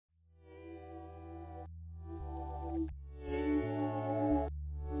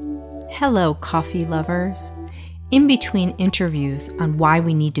Hello, coffee lovers. In between interviews on why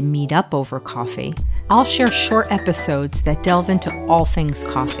we need to meet up over coffee, I'll share short episodes that delve into all things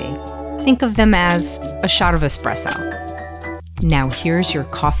coffee. Think of them as a shot of espresso. Now here's your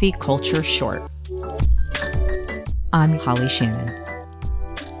coffee culture short. I'm Holly Shannon.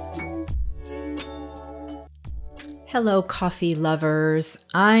 Hello, coffee lovers.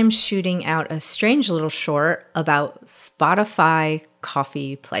 I'm shooting out a strange little short about Spotify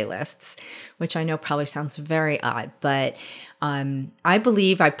coffee playlists, which I know probably sounds very odd, but I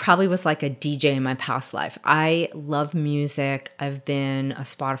believe I probably was like a DJ in my past life. I love music. I've been a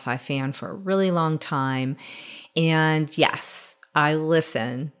Spotify fan for a really long time. And yes, I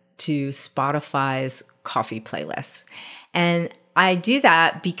listen to Spotify's coffee playlists. And I do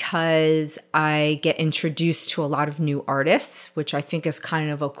that because I get introduced to a lot of new artists, which I think is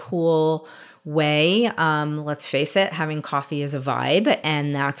kind of a cool way. Let's face it, having coffee is a vibe.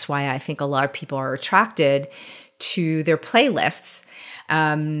 And that's why I think a lot of people are attracted to their playlists.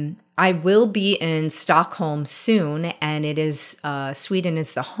 I will be in Stockholm soon, and it is Sweden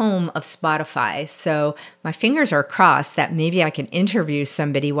is the home of Spotify. So my fingers are crossed that maybe I can interview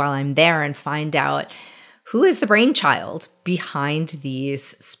somebody while I'm there and find out who is the brainchild behind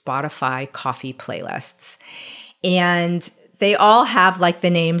these Spotify coffee playlists. And they all have like the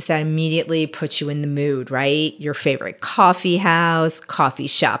names that immediately put you in the mood, right? Your favorite coffee house, coffee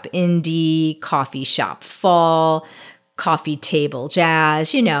shop indie, coffee shop fall, coffee table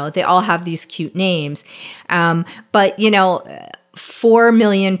jazz, they all have these cute names. But 4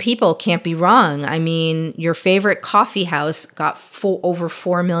 million people can't be wrong. I mean, your favorite coffee house got over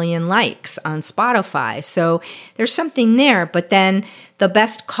 4 million likes on Spotify. So there's something there. But then the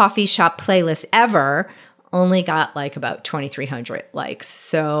best coffee shop playlist ever only got like about 2,300 likes.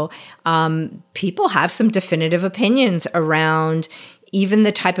 So people have some definitive opinions around even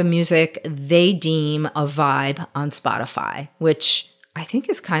the type of music they deem a vibe on Spotify, which I think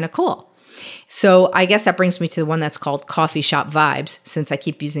is kind of cool. So I guess that brings me to the one that's called Coffee Shop Vibes, since I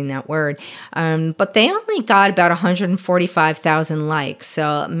keep using that word. But they only got about 145,000 likes.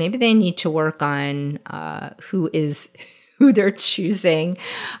 So maybe they need to work on who they're choosing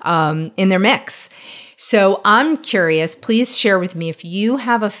in their mix. So I'm curious, please share with me if you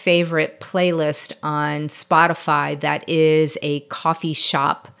have a favorite playlist on Spotify that is a coffee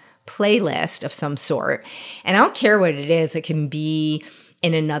shop playlist of some sort. And I don't care what it is. It can be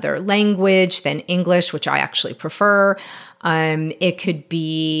in another language than English, which I actually prefer. It could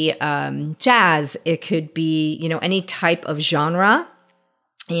be jazz. It could be, any type of genre.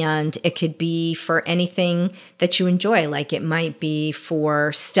 And it could be for anything that you enjoy. Like it might be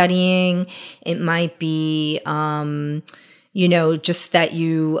for studying. It might be, just that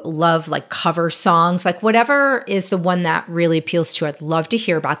you love like cover songs, like whatever is the one that really appeals to you. I'd love to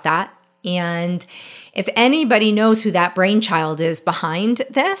hear about that. And if anybody knows who that brainchild is behind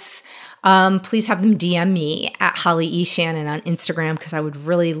this, please have them DM me at Holly E. Shannon on Instagram, because I would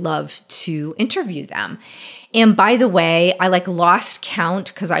really love to interview them. And by the way, I lost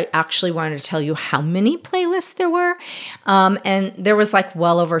count because I actually wanted to tell you how many playlists there were. And there was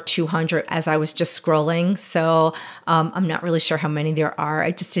well over 200 as I was just scrolling. So I'm not really sure how many there are.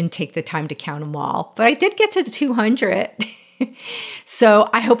 I just didn't take the time to count them all. But I did get to 200. So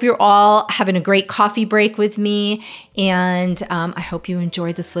I hope you're all having a great coffee break with me. And I hope you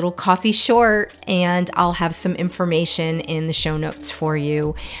enjoyed this little coffee short. And I'll have some information in the show notes for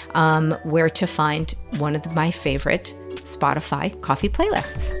you where to find one of my favorite Spotify coffee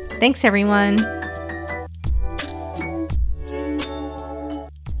playlists. Thanks, everyone.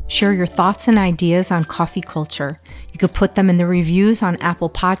 Share your thoughts and ideas on coffee culture. You could put them in the reviews on Apple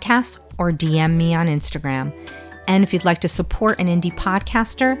Podcasts or DM me on Instagram. And if you'd like to support an indie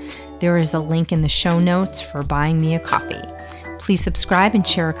podcaster, there is a link in the show notes for buying me a coffee. Please subscribe and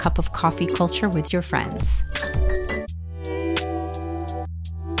share a cup of coffee culture with your friends.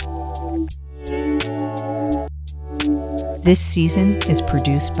 This season is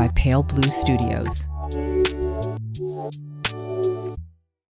produced by Pale Blue Studios.